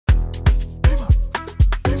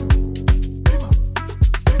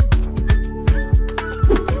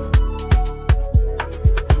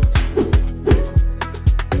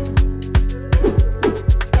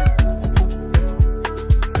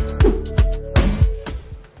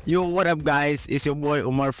Yo, what up, guys? It's your boy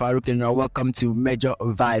Omar Farouk, and welcome to Major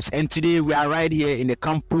Vibes. And today we are right here in the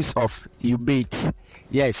campus of UBIT.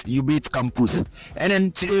 Yes, UBIT campus. And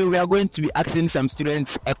then today we are going to be asking some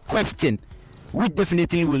students a question, which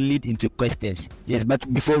definitely will lead into questions. Yes,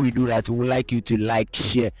 but before we do that, we would like you to like,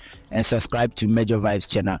 share, and subscribe to Major Vibes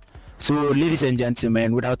channel. So, ladies and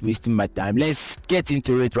gentlemen, without wasting my time, let's get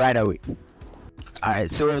into it right away.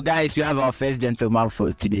 Alright, so guys, we have our first gentleman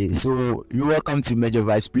for today. So you're welcome to Major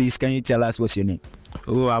Vibes. Please, can you tell us what's your name?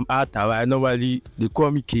 Oh, I'm Atta. Normally they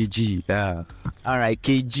call me KG. Yeah. Alright,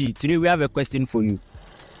 KG. Today we have a question for you.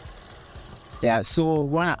 Yeah, so I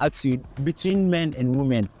wanna ask you, between men and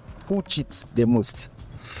women, who cheats the most?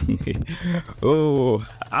 Oh,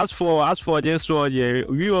 as for this one, yeah,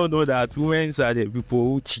 we all know that women are the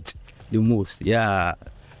people who cheat the most. Yeah.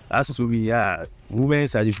 As to me, yeah, women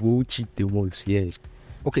are the people who cheat the most. Yeah.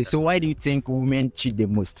 Okay, so why do you think women cheat the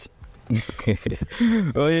most?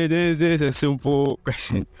 Oh yeah, there's a simple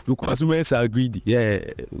question. Because women are greedy. Yeah,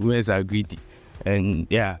 women are greedy, and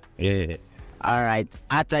yeah. Alright,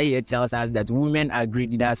 Atta here tells us that women are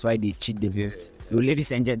greedy, that's why they cheat the most. So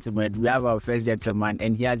ladies and gentlemen, we have our first gentleman,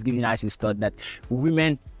 and he has given us his thought that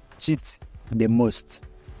women cheat the most.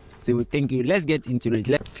 So we thank you. Let's get into it.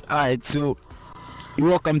 Alright, so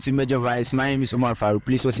welcome to Major Vibes. My name is Omar Farouk.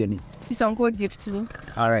 Please, what's your name? It's Uncle Gifty.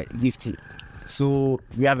 Alright, Gifty. So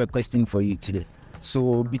we have a question for you today.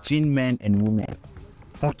 So between men and women,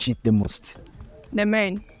 who cheat the most? The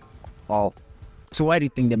men. Wow. So why do you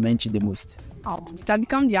think the men cheat the most? It has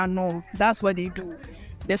become their norm. That's what they do.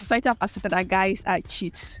 The society have accepted that guys are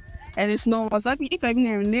cheats. And it's normal. So if I'm in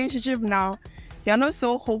a relationship now, you're not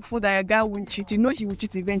so hopeful that a guy won't cheat. You know he will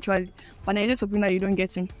cheat eventually. But you're just hoping that you don't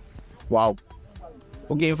get him. Wow.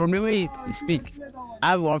 Okay, from the way you speak,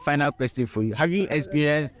 I have one final question for you. Have you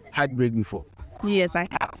experienced heartbreak before? Yes, I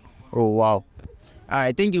have. Oh, wow. All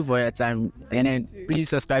right, thank you for your time. And then please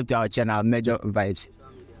subscribe to our channel, Major Vibes.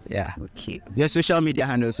 Yeah. Okay. Your social media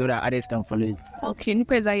handle so that others can follow you. Okay,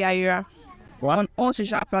 Nukweza Yaira. What? On all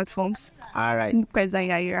social platforms. All right. Nukweza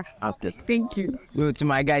Yaira. Okay. Thank you. Well, to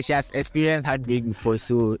my guy, she has experienced heartbreak before,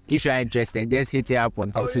 so if you are interested, just hit her up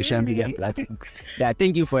on our social media platform. Yeah,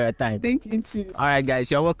 thank you for your time. Thank you too. All right,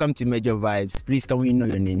 guys, you're welcome to Major Vibes. Please, can we know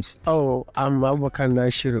your names? Oh, I'm Abubakar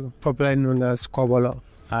Nashiru, popularly known as Kobolo.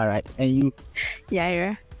 All right, and you?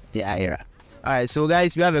 Yaira. Yeah, Ira. All right, so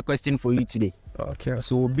guys, we have a question for you today. Okay.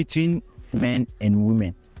 So between men and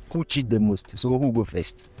women, who cheat the most? So who go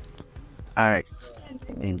first? All right.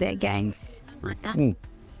 The guys.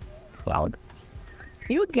 Loud.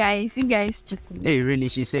 You guys cheating. Hey, really?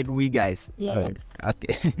 She said we guys. Yes. All right.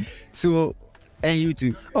 Okay. So, and you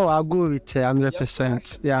too. Oh, I'll go with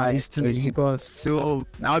 100%. Yeah, it's true because So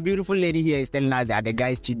our beautiful lady here is telling us that the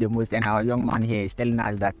guys cheat the most, and our young man here is telling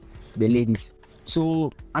us that the ladies.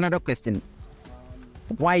 So another question: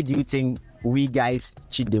 why do you think we guys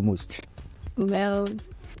cheat the most? Well,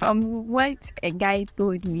 from what a guy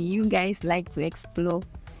told me, you guys like to explore.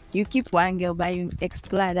 You keep one girl, but you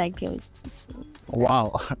explore other girls too. So.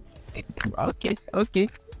 Wow. Okay.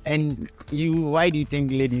 And you, why do you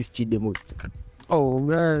think ladies cheat the most? oh,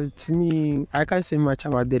 well, to me, I can't say much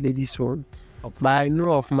about the ladies one, but I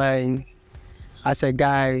know of mine. As a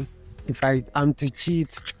guy, if I'm to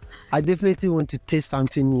cheat, I definitely want to taste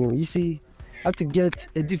something new. You see, I have to get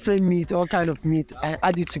a different meat, all kind of meat, and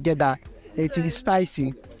add it together. It will be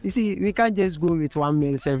spicy. You see, we can't just go with one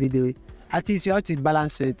meal every day. At least you have to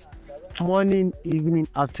balance it. Morning, evening,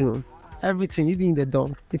 afternoon. Everything, even in the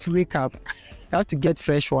dawn. If you wake up, you have to get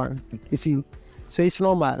fresh one. You see, so it's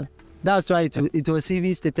normal. That's why it was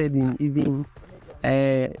even stated in even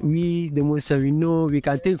we, the Muslim, we know we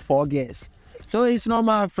can take 4 girls. So it's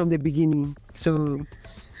normal from the beginning. So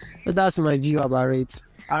that's my view about it.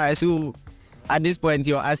 All right, so at this point,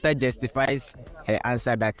 your answer justifies her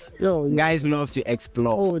answer that Yo, guys love to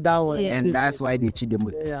explore, oh, that one. Yeah. and that's why they cheat the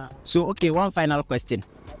most. Yeah. So, okay, one final question.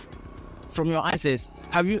 From your answers,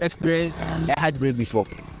 have you experienced a heartbreak before?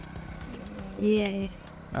 Yeah.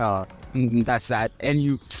 Oh, that's sad. And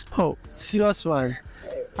you? Oh, serious one.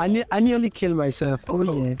 I nearly killed myself. Oh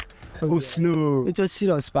yeah. Oh, slow. It was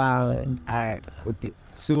serious, but All right. Okay.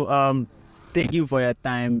 So, thank you for your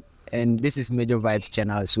time. And this is Major Vibes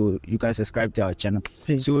channel, so you can subscribe to our channel.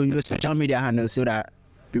 So your social media handle so that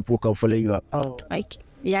people can follow you up. oh, Like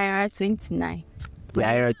Yaira 29.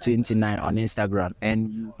 Yaira29 on Instagram,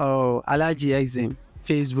 and Alaji Exim,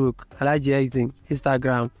 Facebook, Alaji Exim,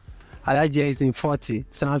 Instagram, Alaji Exim 40,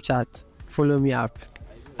 Snapchat. Follow me up.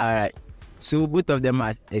 all right. So both of them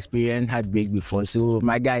has experienced heartbreak before. So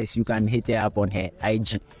my guys, you can hit her up on her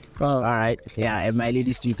IG. All right, yeah, and my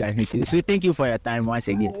ladies too, you can hit it. So thank you for your time once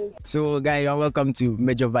again. So guys, you're welcome to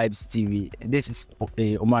Major Vibes TV. This is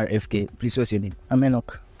Omar FK. Please, what's your name? I'm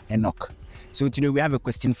Enoch. Enoch. So today we have a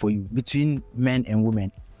question for you. Between men and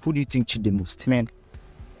women, who do you think cheat the most? Men.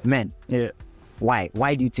 Men. Yeah. Why?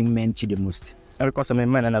 Why do you think men cheat the most? Because I'm a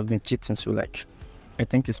man and I've been cheating, so like, I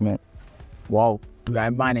think it's men. Wow, you are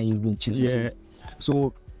a man and you've been cheating. Yeah.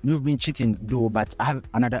 So you've been cheating though, but I have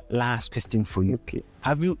another last question for you. Okay.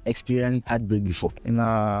 Have you experienced heartbreak before?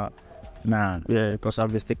 Nah. Yeah, because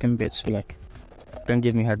I've been taking bets, so like, don't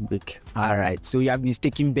give me heartbreak. All right. So you have been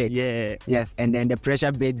taking bets. Yeah. Yes, and then the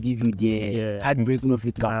pressure bets give you the heartbreak no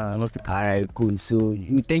fit come. No. All right, cool. So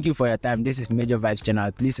thank you for your time. This is Major Vibes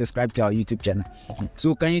channel. Please subscribe to our YouTube channel.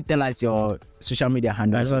 So can you tell us your social media I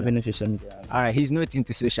handles? don't have any social media. All right, he's not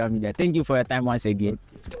into social media. Thank you for your time once again.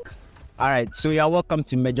 All right, so you're welcome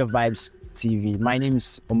to Major Vibes TV. My name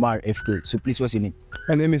is Omar FK. So please, what's your name?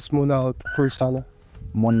 My name is Monal Kursana.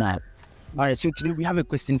 Monal. All right, so today we have a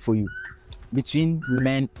question for you. Between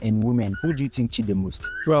men and women, who do you think cheat the most?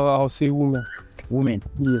 Well, I'll say women. Women.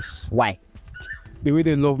 Yes. Why? The way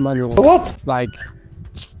they love manual. What? Like,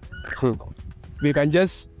 they can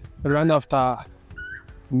just run after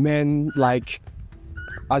men like,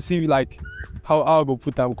 as if like, how I'll go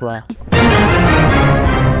put them cry.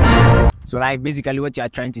 So like basically what you are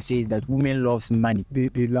trying to say is that women loves money.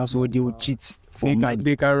 They love, So they will cheat for money.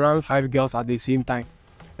 they can run 5 girls at the same time.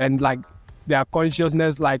 And like, their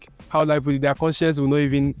consciousness, like, how like their conscience will not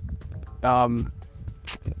even, the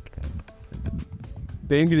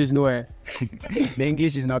English nowhere. The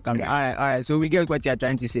English is not coming. All right. So we get what you are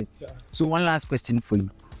trying to say. So one last question for you.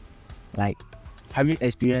 Like, have you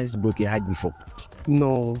experienced broken heart before?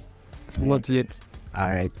 No, not yet. All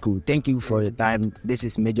right, cool. Thank you for your time. This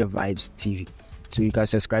is Major Vibes TV. So you can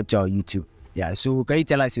subscribe to our YouTube. Yeah, so can you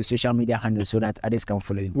tell us your social media handle so that others can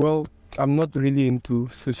follow you? Well, I'm not really into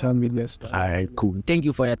social media. All right, cool. Thank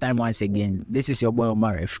you for your time once again. This is your boy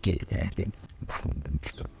Omar FK. Yeah,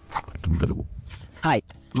 hi,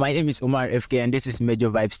 my name is Omar FK and this is Major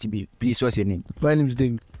Vibes TV. Please, what's your name? My name is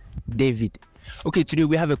David. David. Okay, today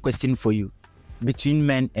we have a question for you. Between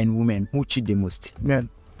men and women, who cheat the most? Man,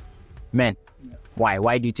 Men. Why?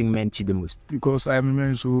 Why do you think men cheat the most? because I'm a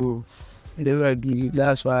man, so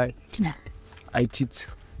that's why I cheat.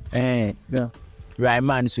 Yeah. Right,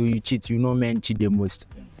 man. So you cheat. You know, men cheat the most.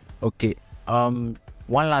 Okay. One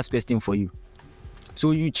last question for you.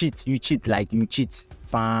 So you cheat.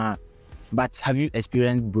 But have you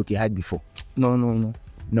experienced broken heart before? No.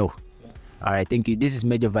 No. All right. Thank you. This is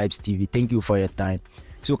Major Vibes TV. Thank you for your time.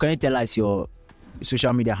 So can you tell us your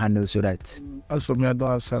social media handle so that As for me, I don't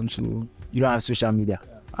have some, so you don't have social media?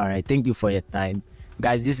 All right. Thank you for your time,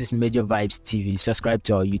 guys. This is Major Vibes TV. Subscribe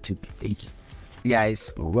to our YouTube. Thank you.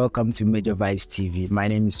 Guys, welcome to Major Vibes TV. My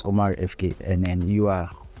name is Omar FK, and then you are,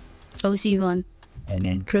 Yvonne. and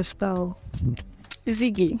then Crystal.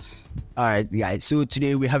 Ziggy. all right, guys. So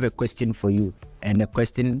today we have a question for you, and the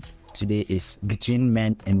question today is between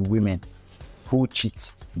men and women, who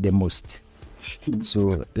cheats the most?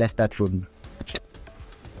 So let's start from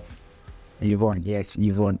Yvonne. Yes,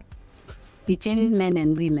 Yvonne. Between men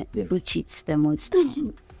and women, who cheats the most?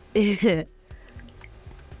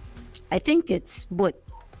 I think it's both.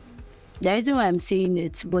 The reason why I'm saying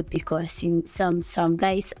it's both because in some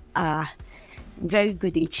guys are very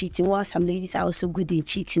good in cheating, while some ladies are also good in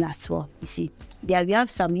cheating as well. You see, we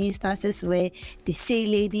have some instances where they say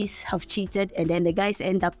ladies have cheated and then the guys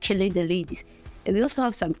end up killing the ladies. And we also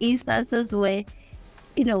have some instances where,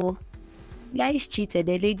 guys cheated,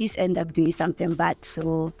 the ladies end up doing something bad.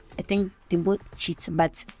 So I think they both cheat,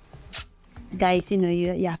 but guys,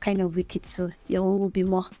 you're kind of wicked, so your own will be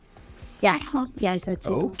more. Yeah, that's it.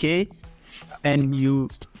 Okay. And you?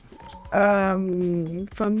 For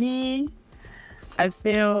me, I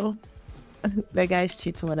feel the guys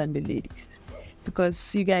cheat more than the ladies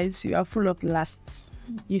because you guys, you are full of lust.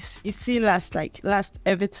 You see lust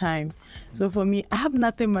every time. So for me, I have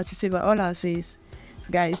nothing much to say, but all I'll say is,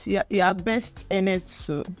 guys, you are best in it.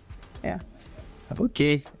 So yeah.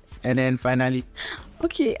 Okay. And then finally,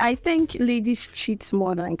 Okay, I think ladies cheat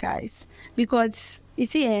more than guys because you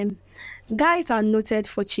see, guys are noted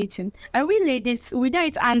for cheating, and we ladies, we do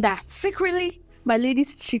it under secretly. But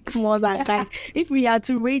ladies cheat more than guys. If we are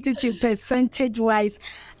to rate it in percentage-wise,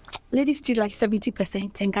 ladies cheat like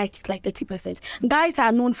 70% and guys cheat like 30%. Guys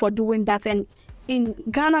are known for doing that, and in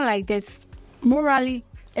Ghana like this, morally,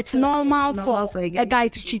 it's normal for a guy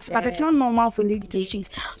to cheat, but it's not normal for ladies to cheat.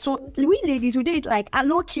 So we ladies, we do it like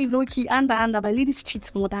low-key, under, but ladies cheat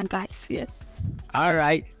more than guys, yes. All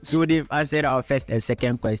right. So they've answered our first and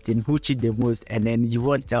second question. Who cheat the most? And then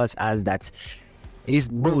Yvonne tells us that it's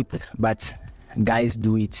both, but guys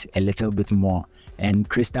do it a little bit more. And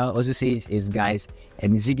Crystal also says it's guys.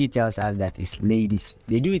 And Ziggy tells us that it's ladies.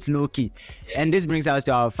 They do it low key. And this brings us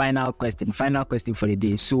to our final question for the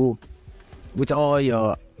day. So with all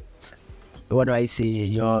your, what do I say,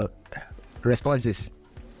 your responses,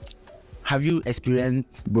 have you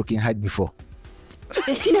experienced broken heart before?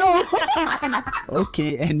 No.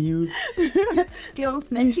 Okay, and you? Yo,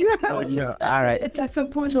 thank you. Oh, no. All right. It's like a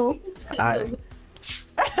portal. All right.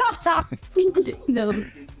 No.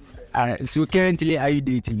 All right. So currently, are you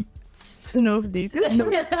dating? No, this. No.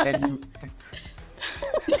 And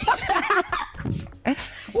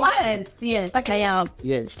What? Yes. Okay,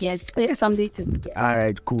 yes. Yes, I'm dating. All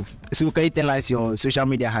right, cool. So can you tell us your social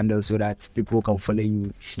media handle so that people can follow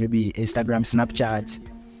you? Maybe Instagram, Snapchat.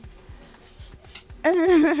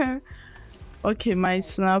 Okay, my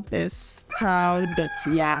snap is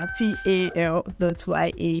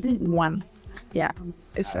tal.ya1. Yeah,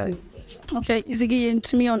 it's Okay, Ziggy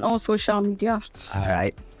into me on all social media. All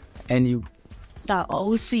right. And you?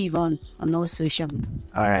 Also Yvonne on all social.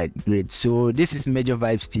 All right, great. So this is Major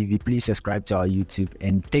Vibes TV. Please subscribe to our YouTube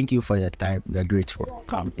and thank you for your time. We're grateful.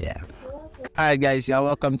 Yeah. All right, guys, you are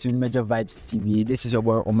welcome to Major Vibes TV. This is your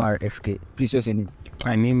boy Omar FK. Please what's your name?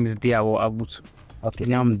 My name is Diawo Abutu.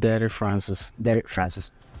 Okay. I'm Derek Francis. Derek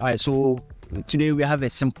Francis. All right, so today we have a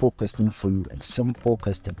simple question for you. A simple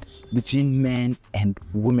question. Between men and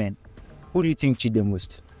women, who do you think cheat the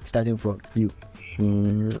most? Starting from you.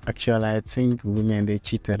 Actually, I think women, they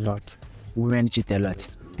cheat a lot. Women cheat a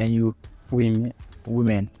lot. And you? Women.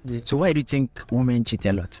 Women. So why do you think women cheat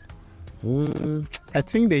a lot? I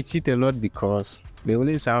think they cheat a lot because they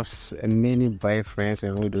always have many boyfriends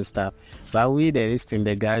and all those stuff. But we, the rest in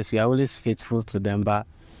the guys, we are always faithful to them. But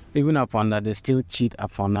even upon that, they still cheat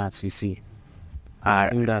upon us, you see. I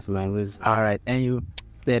think that's my reason. All right. And you?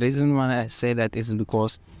 The reason why I say that is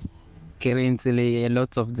because currently a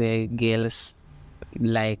lot of the girls,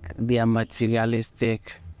 like, they are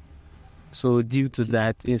materialistic. So due to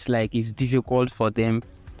that, it's like it's difficult for them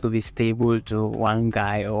to be stable to one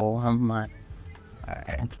guy or one man. All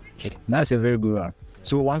right. Okay. That's a very good one.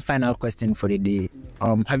 So one final question for the day.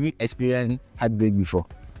 Have you experienced heartbreak before?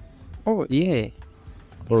 Oh yeah.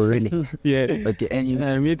 Oh really? Yeah. Okay. And you?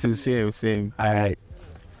 Me too, same. All right.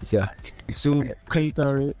 So can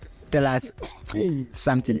you tell us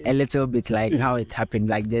something a little bit like how it happened,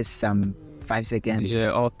 like just some 5 seconds?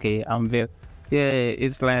 Yeah, okay.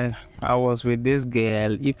 It's like I was with this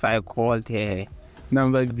girl. If I called her,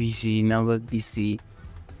 number busy,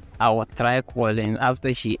 I would try calling.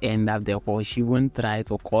 After she end up the call, she wouldn't try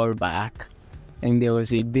to call back. And there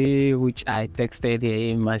was a day which I texted her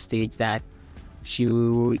in my stage that she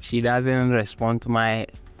doesn't respond to my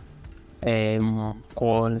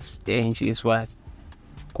calls, and she was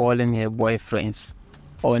calling her boyfriends.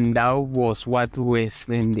 And that was what was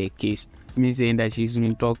in the case. Me saying that she's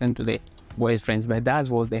been talking to the boyfriends, but that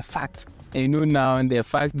was the fact. And now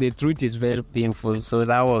the truth is very painful. So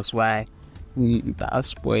that was why that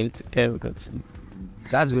spoiled everything.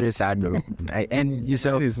 That's very sad though. And you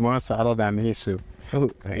said It's more sadder than me, so.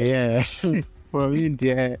 Yeah. For me,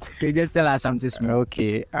 yeah. can you just tell us something small?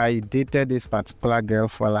 Okay, I dated this particular girl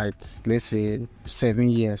for like, let's say, 7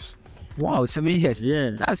 years. Wow, 7 years.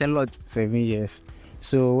 Yeah. That's a lot. 7 years.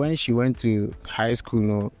 So when she went to high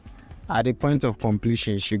school, at the point of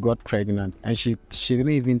completion, she got pregnant, and she didn't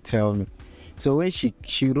even tell me. So when she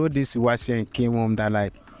wrote this wasi and came home that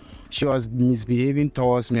like she was misbehaving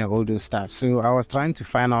towards me and all those stuff. So I was trying to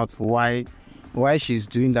find out why she's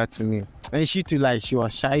doing that to me, and she too, like, she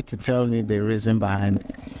was shy to tell me the reason behind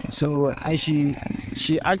it. So and she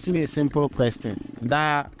asked me a simple question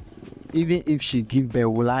that even if she give birth,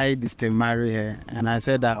 will I still marry her? And I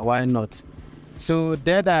said that why not? So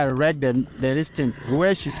then I read the listing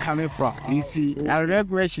where she's coming from. You see, I read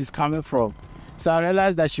where she's coming from. So I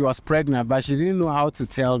realized that she was pregnant, but she didn't know how to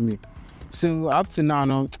tell me. So up to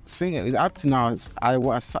now, I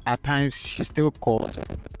was at times she still calls.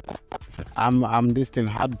 I'm this thing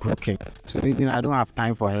heartbroken. So even I don't have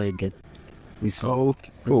time for her again. You see? Oh,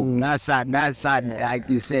 that's sad. That's sad. Like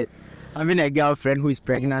you said, having a girlfriend who is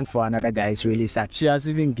pregnant for another guy is really sad. She has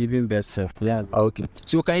even given birth. Yeah. Okay.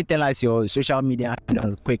 So can you tell us your social media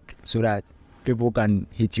handle quick so that people can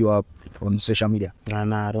hit you up on social media?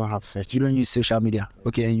 No, I don't have such. You don't use social media.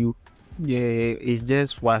 Okay, and you? Yeah, it's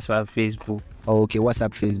just WhatsApp, Facebook. Oh, okay,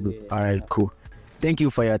 WhatsApp, Facebook. All right, cool. Thank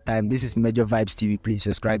you for your time. This is Major Vibes TV. Please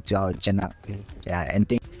subscribe to our channel. Yeah, and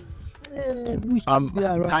thank.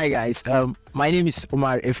 Hi guys. My name is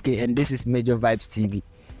Omar FK, and this is Major Vibes TV.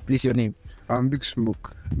 Please, your name. I'm Big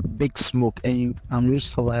Smoke. Big Smoke. And you? I'm Rich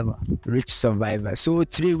Survivor. Rich Survivor. So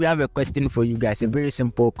today we have a question for you guys, a very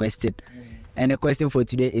simple question. And the question for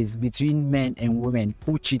today is, between men and women,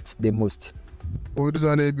 who cheats the most? Oh, this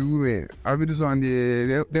one they be women. I be this one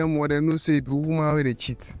them more than no say be woman where they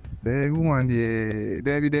cheat. The woman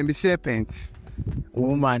they be serpents.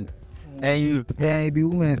 Woman. And you? Yeah, it be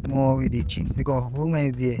women more with the cheats because women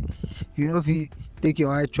is there. You know, if you take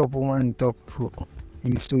your eye chop one top,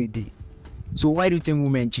 you still it. So why do you think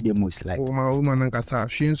women cheat the most? Like, Oh, my woman and kasa.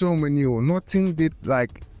 She in so many. Nothing did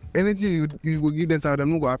like anything you will give them, so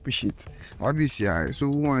them no go appreciate. Obviously, so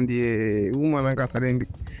woman and kasa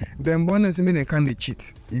them bonus me they can't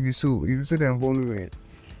cheat. If you so them born women.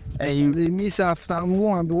 And you miss half some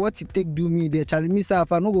woman, but what it take do me there, Charlie miss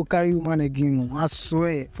half. I no go carry woman again. I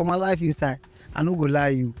swear, for my life inside, I no go lie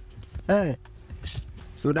you. Hey.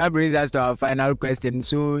 so that brings us to our final question.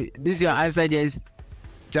 So this your answer just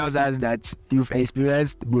tells us that you've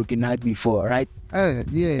experienced broken heart before, right?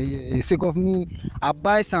 Yeah. Sake of me, I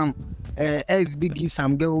buy some ex big give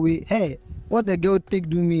some girl away. Hey, what the girl take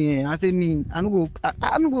do me? I say me, I no go.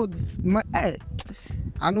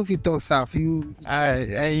 I know if you talk stuff, you.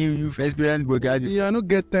 And you've experienced broken heart before. Yeah, I no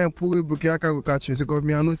get time pour broke I can go catch me. Because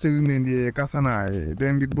me I know say women the kasana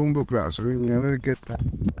them be bombo class. So really, I no get time.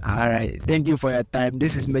 All right. Thank you for your time.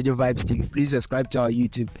 This is Major Vibes TV. Please subscribe to our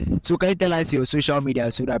YouTube. So can you tell us your social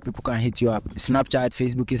media so that people can hit you up? Snapchat,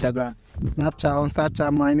 Facebook, Instagram. Snapchat on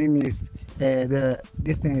Snapchat. My name is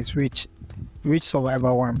this thing is Rich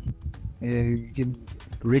Survivor 1. You can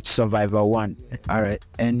Rich Survivor 1. All right.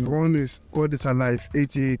 And One is God is alive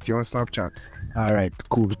 8080 on Snapchat. all right,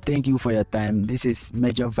 cool. Thank you for your time. This is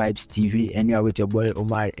Major Vibes TV, and you are with your boy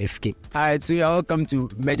Omar FK. All right, so you're welcome to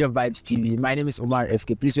Major Vibes TV. My name is Omar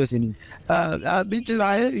FK. Please what's your name? My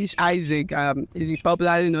name is Isaac. He's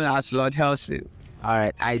popularly known as Lord Helson. All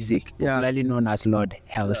right, Isaac, popularly known as Lord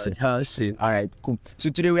Helson. Helson. All right, cool. So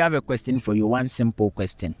today we have a question for you. One simple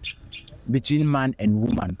question: between man and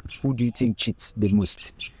woman, who do you think cheats the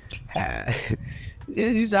most?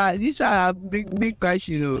 These are a big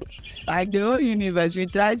question, you know. Like the whole universe, we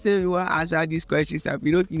try to answer these questions, and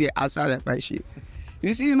we don't think they answer the question.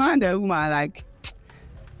 You see, man, the woman, like,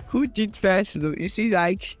 who cheats first? You know? You see,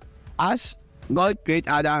 like, as God created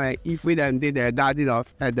Adam and Eve, we them did the Garden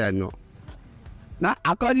of Eden, no. Now,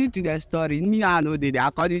 according to the story, me I know that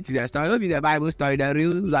according to the story, not be the Bible story, the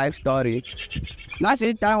real life story. Now,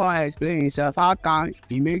 Satan want to explain himself how can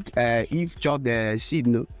he make Eve chop the seed,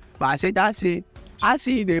 no? But Satan say, I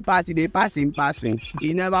see they pass in passing.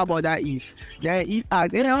 He never bother Eve. Then Eve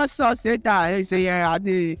asked, they also Satan. He say, yeah,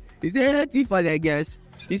 he say anything for the guests.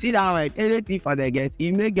 You see that way, anything for the guests.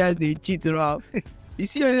 He make girls they cheat off. You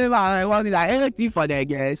see, I want to be like anything for the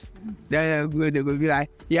guests. Then they go be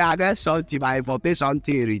like, yeah, I get something, but I for pay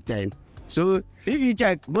something in return. So if you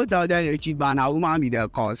check, both of them they cheat, but now woman be the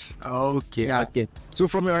cause. Okay, Yeah. okay. So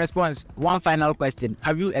from your response, one final question: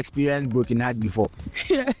 have you experienced broken heart before?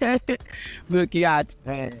 Broken heart.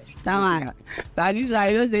 Come on. That is why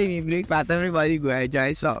I don't say if you break fast, everybody go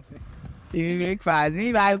enjoy stuff. If you break fast,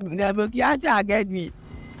 me, the broken heart I get me.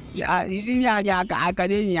 Yeah, you see me, I'm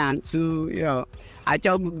academician, so, you know, I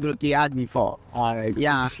just broken heart before. All right.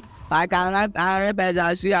 Yeah. Like I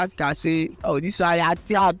remember see after say, oh, this one I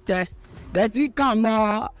tell them. They think come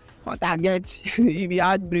on. What I get if you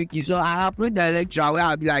heartbreaking. So I upload the lecture where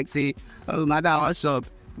I'll be like say, oh mother, what's up?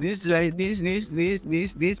 These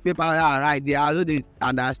people are right there. I don't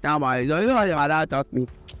understand why. So you know what the mother talk me.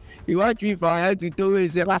 He watch me for head to toe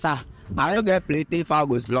and say, Pastor, I don't get plate if I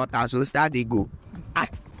go slaughter, so start they go.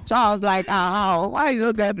 So I was like, how? Why you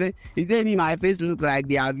don't get plate? He said me my face look like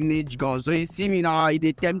they are village girls. So he see me now, he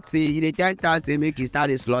tempt us to make he start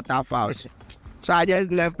a slaughter house. So I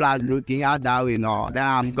just left like looking at that way now. Then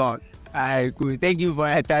I'm gone. Alright, cool. Thank you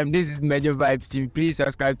for your time. This is Major Vibes TV. Please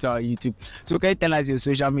subscribe to our YouTube. So can you tell us your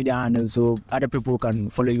social media handle so other people can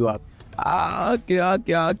follow you up?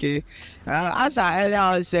 Okay. As I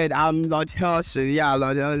earlier said, I'm Lord Helson. Yeah,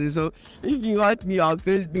 Lord Helson. So if you want me on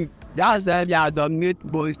Facebook, that's I dominate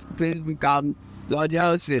both Facebook. I'm Lord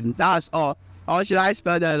Helson. That's all. Or should I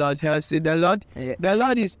spell the Lord Helson? The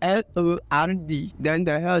Lord is Lord. Then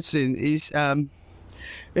the Helson is Cyon.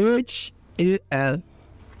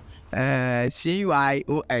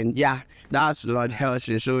 Yeah, that's Lord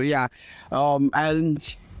Helson. So yeah,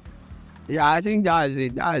 and yeah, I think that's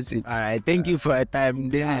it. Alright, thank you for your time.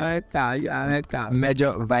 This is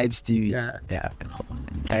Major Vibes TV. Yeah.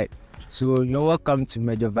 Alright. So you're welcome to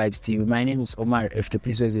Major Vibes TV. My name is Omar FK.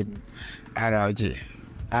 Please what's your name? RRJ.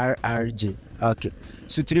 Okay.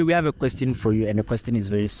 So today we have a question for you, and the question is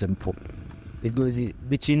very simple. It goes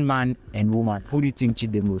between man and woman, who do you think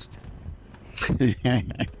cheat the most?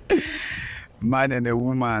 Man and a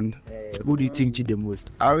woman. Who do you think cheat the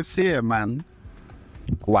most? I would say a man.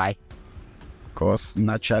 Why? Because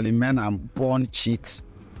naturally men are born cheats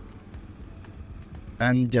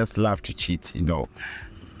and just love to cheat, you know.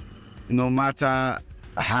 No matter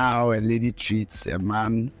how a lady treats a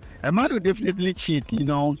man will definitely cheat, you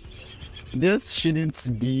know. This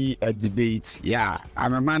shouldn't be a debate. Yeah,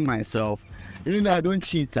 I'm a man myself. Even though I don't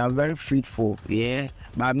cheat, I'm very fruitful, yeah.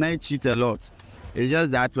 But men cheat a lot. It's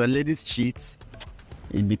just that when ladies cheat,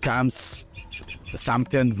 it becomes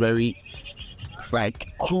something very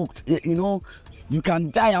like cooked. You know, you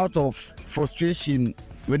can die out of frustration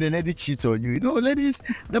when a lady cheats on you. You know, ladies,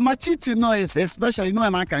 the much cheating noise, especially, you know,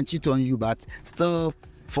 a man can cheat on you, but still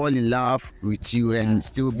fall in love with you and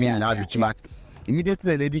still be in love with you. But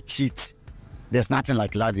immediately a lady cheats, there's nothing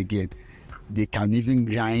like love again. They can even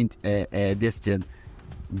grind this thing.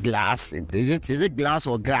 Glass. Is it glass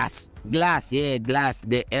or grass? Glass, yeah, glass.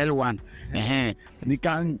 The L1. They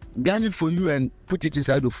can grind it for you and put it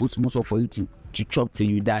inside the food muscle for you to chop till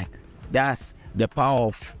you die. That's the power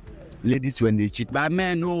of ladies when they cheat. But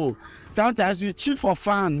men, no. Sometimes we cheat for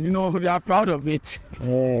fun. You know, we are proud of it.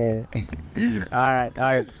 All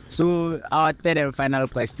right. So our third and final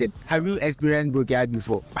question: have you experienced broken heart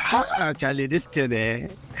before? Actually, this thing,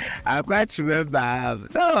 I quite remember.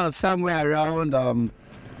 That was somewhere around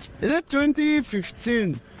is it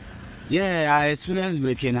 2015? Yeah, I experienced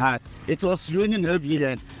breaking heart. It was raining heavily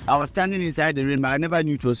and I was standing inside the rain, but I never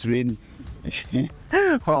knew it was raining.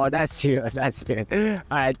 Oh, that's serious. All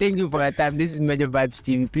right, thank you for your time. This is Major Vibes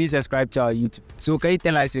TV. Please subscribe to our YouTube. So can you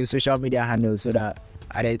tell us your social media handles so that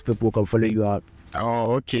other people can follow you out?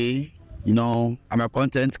 Oh, okay. You know, I'm a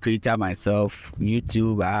content creator myself.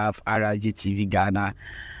 YouTube, I have RRG TV Ghana.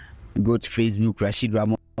 Go to Facebook, Rashid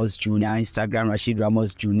Ramos Jr., Instagram, Rashid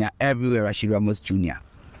Ramos Jr., everywhere, Rashid Ramos Jr.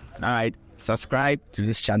 All right, subscribe to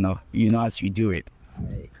this channel. You know as we do it.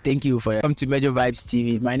 Thank you for coming to Major Vibes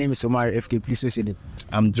TV. My name is Omar FK. Please what's your name?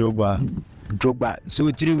 I'm Drogba. So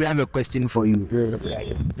today we have a question for you.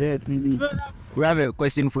 We have a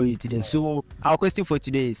question for you today. So our question for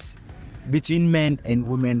today is: between men and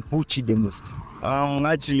women, who cheat the most?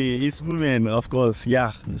 Actually, it's women, of course.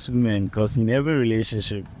 Yeah, it's women. Because in every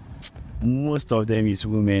relationship, most of them is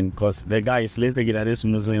women. Because the guys, let's take it at this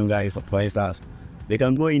Muslim guys, for instance, they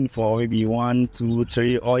can go in for maybe 1, 2,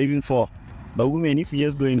 3, or even 4. But women, if you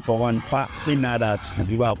just go in for one, not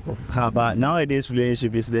that. But nowadays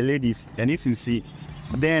relationship is the ladies, and if you see,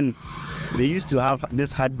 then they used to have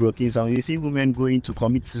this heartbroken sound. You see women going to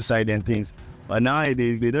commit suicide and things, but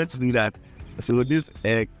nowadays they don't do that. So this is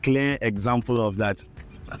a clear example of that.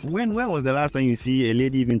 When was the last time you see a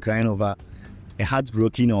lady even crying over a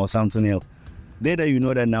heartbroken or something else? There you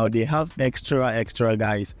know that now they have extra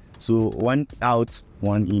guys. So one out,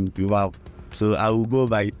 one in. Wow. So I will go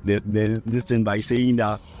by this thing by saying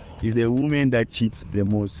that it's the woman that cheats the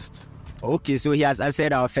most. Okay, so he has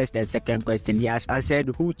answered our first and second question. He has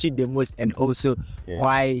answered who cheat the most and also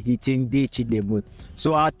why he think they cheat the most.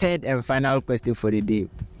 So our third and final question for the day: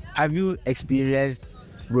 have you experienced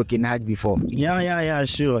broken heart before? Yeah,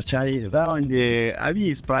 sure, Charlie. That one,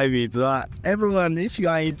 it's private. Everyone, if you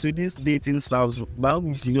are into this dating stuff, but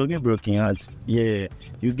you get broken heart. Yeah,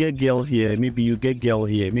 you get girl here, maybe you get girl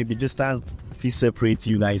here, maybe this time if separate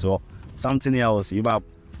you guys or something else. You but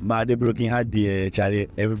the broken heart there, Charlie.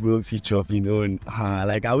 Everybody feature of you know.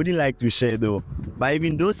 Like I wouldn't like to share though, but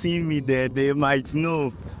even those seeing me there, they might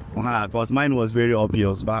know. Because mine was very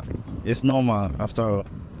obvious, but it's normal after all.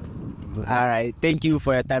 All right, thank you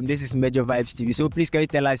for your time. This is Major Vibes TV. So please can you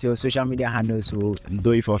tell us your social media handles? So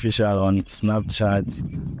Doif Official on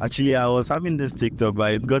Snapchat. Actually, I was having this TikTok,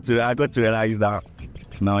 but I got to realize that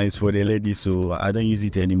now it's for the ladies, so I don't use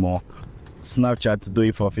it anymore. Snapchat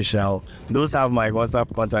Doif Official. Those have my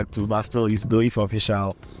WhatsApp contact too, but still it's Doif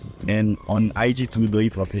Official. And on IG too,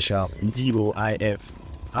 Doif Official. DOIF.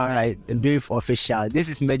 All right, Doif Official. This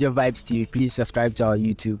is Major Vibes TV. Please subscribe to our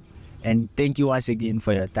YouTube. And thank you once again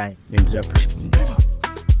for your time. Thank you.